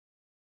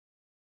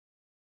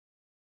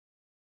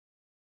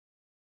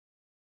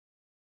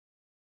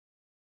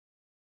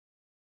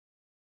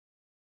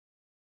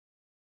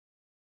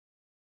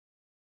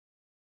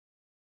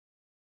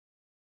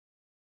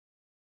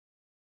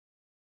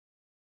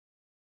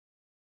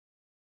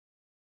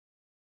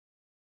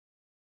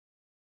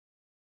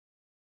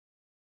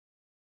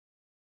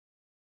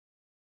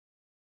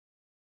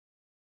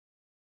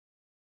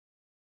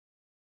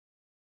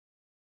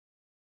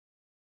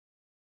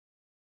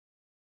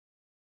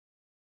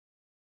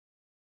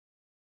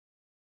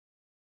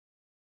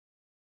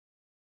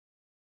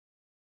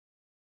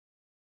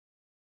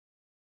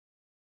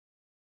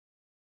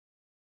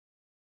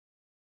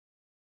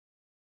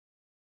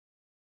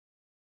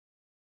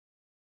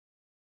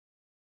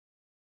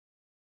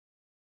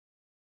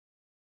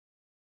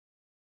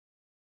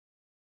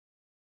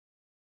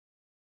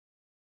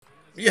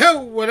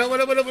Yo, what up, what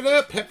up, what up, what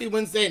up? Happy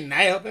Wednesday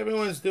night. Hope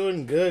everyone's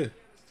doing good.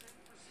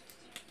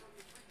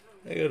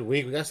 A good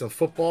week. We got some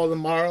football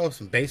tomorrow,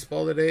 some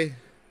baseball today.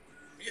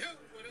 Yo,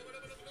 what up, what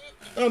up,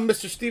 what up? Oh,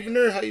 Mr.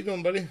 Stevener, how you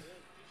doing, buddy?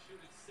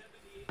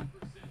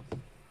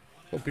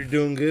 Hope you're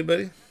doing good,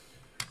 buddy.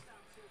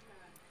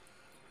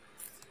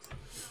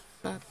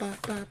 Ba, ba,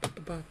 ba, ba,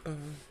 ba, ba.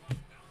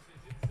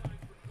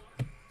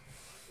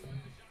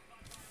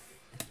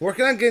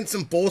 Working on getting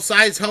some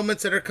full-size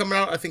helmets that are coming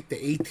out, I think,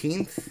 the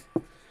 18th.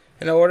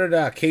 And I ordered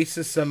a case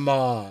of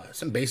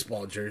some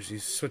baseball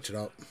jerseys. Switch it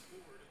up.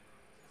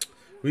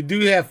 We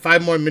do have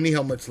 5 more mini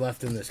helmets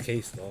left in this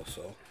case, though,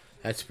 so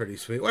that's pretty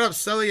sweet. What up,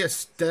 Celia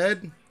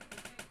Stead?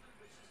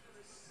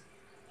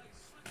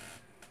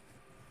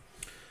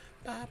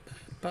 Ba, ba,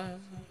 ba.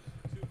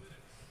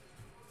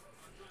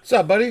 What's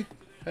up, buddy?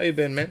 How you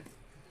been, man?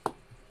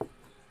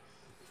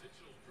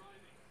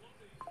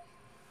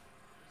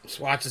 Just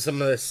watching some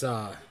of this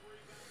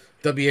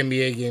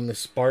WNBA game, the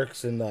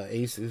Sparks and the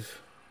Aces.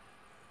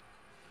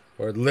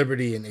 Or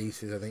Liberty and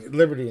Aces, I think.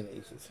 Liberty and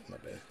Aces, my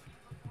bad.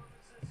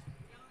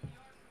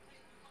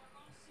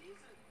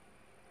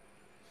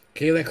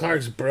 Caitlin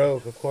Clark's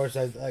broke. Of course,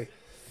 I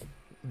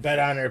bet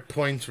on her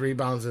points,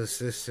 rebounds, and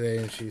assists today,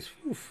 and she's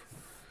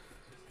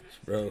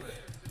broke.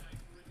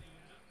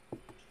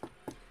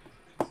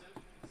 All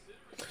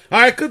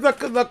right, good luck,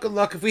 good luck, good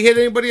luck. If we hit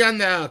anybody on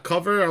the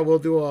cover, I will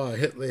do a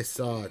hit list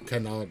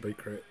 $10 break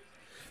credit.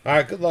 All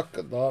right, good luck,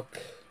 good luck.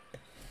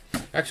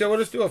 Actually, we'll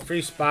just do a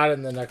free spot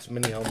in the next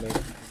mini helmet.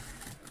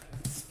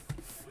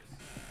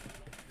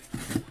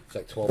 It's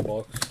like 12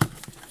 bucks.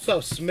 What's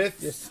up,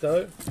 Smith, you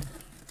stud?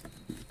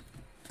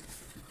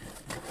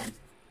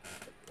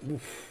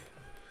 Oof.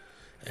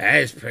 That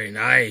is pretty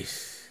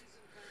nice.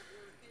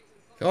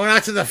 Going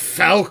out to the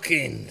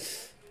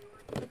Falcons.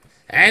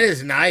 That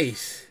is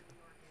nice.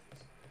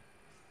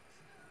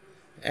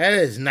 That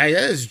is nice.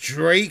 That is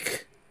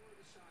Drake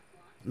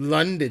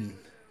London.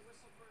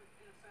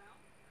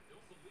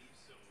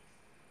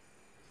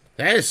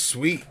 That is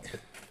sweet.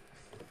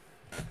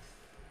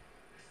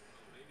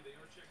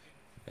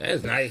 That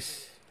is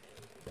nice.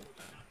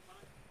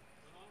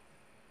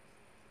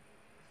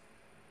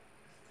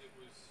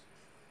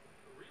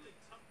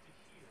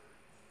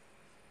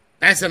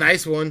 That's a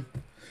nice one.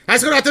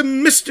 Let's go out to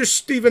Mr.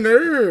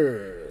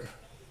 Stevener.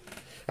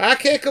 I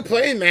can't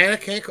complain, man.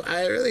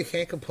 I really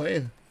can't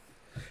complain.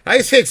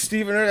 Nice hit,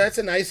 Stevener. That's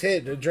a nice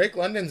hit. Drake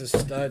London's a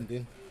stud,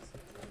 dude.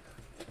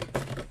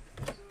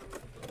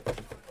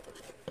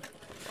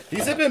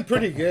 These have been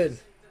pretty good.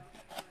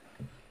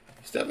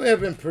 These definitely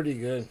have been pretty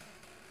good.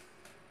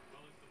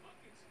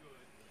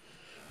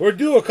 We'll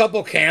do a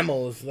couple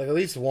camos, like at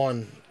least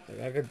one.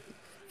 Like if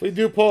we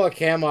do pull a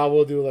camo, I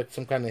will do like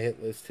some kind of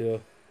hit list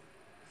too.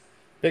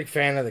 Big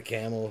fan of the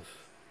camos.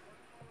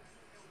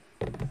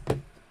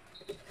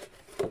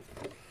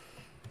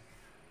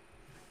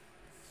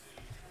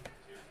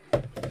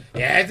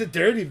 Yeah, it's a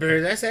Dirty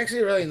Bird. That's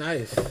actually really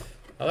nice.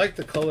 I like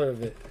the color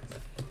of it.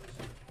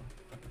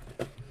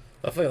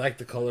 Definitely like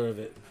the color of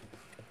it.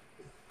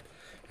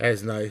 That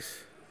is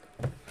nice.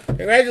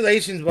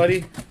 Congratulations,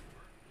 buddy.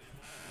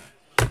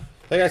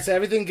 Like I said,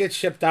 everything gets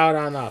shipped out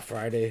on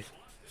Friday.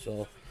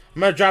 So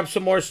I'm going to drop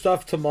some more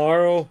stuff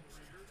tomorrow.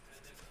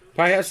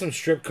 Probably have some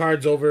strip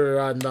cards over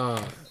on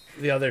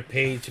the other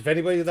page. If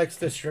anybody likes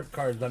the strip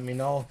cards, let me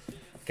know.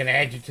 I can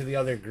add you to the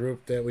other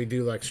group that we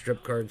do like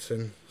strip cards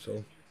in.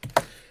 So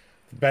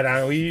bet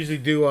on it. We usually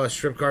do a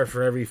strip card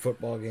for every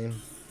football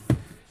game.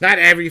 Not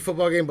every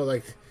football game, but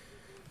like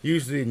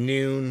usually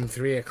noon,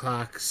 3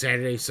 o'clock,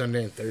 Saturday,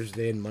 Sunday, and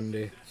Thursday, and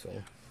Monday. So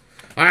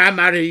all right, I'm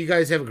out of here. You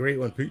guys have a great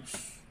one.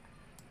 Peace.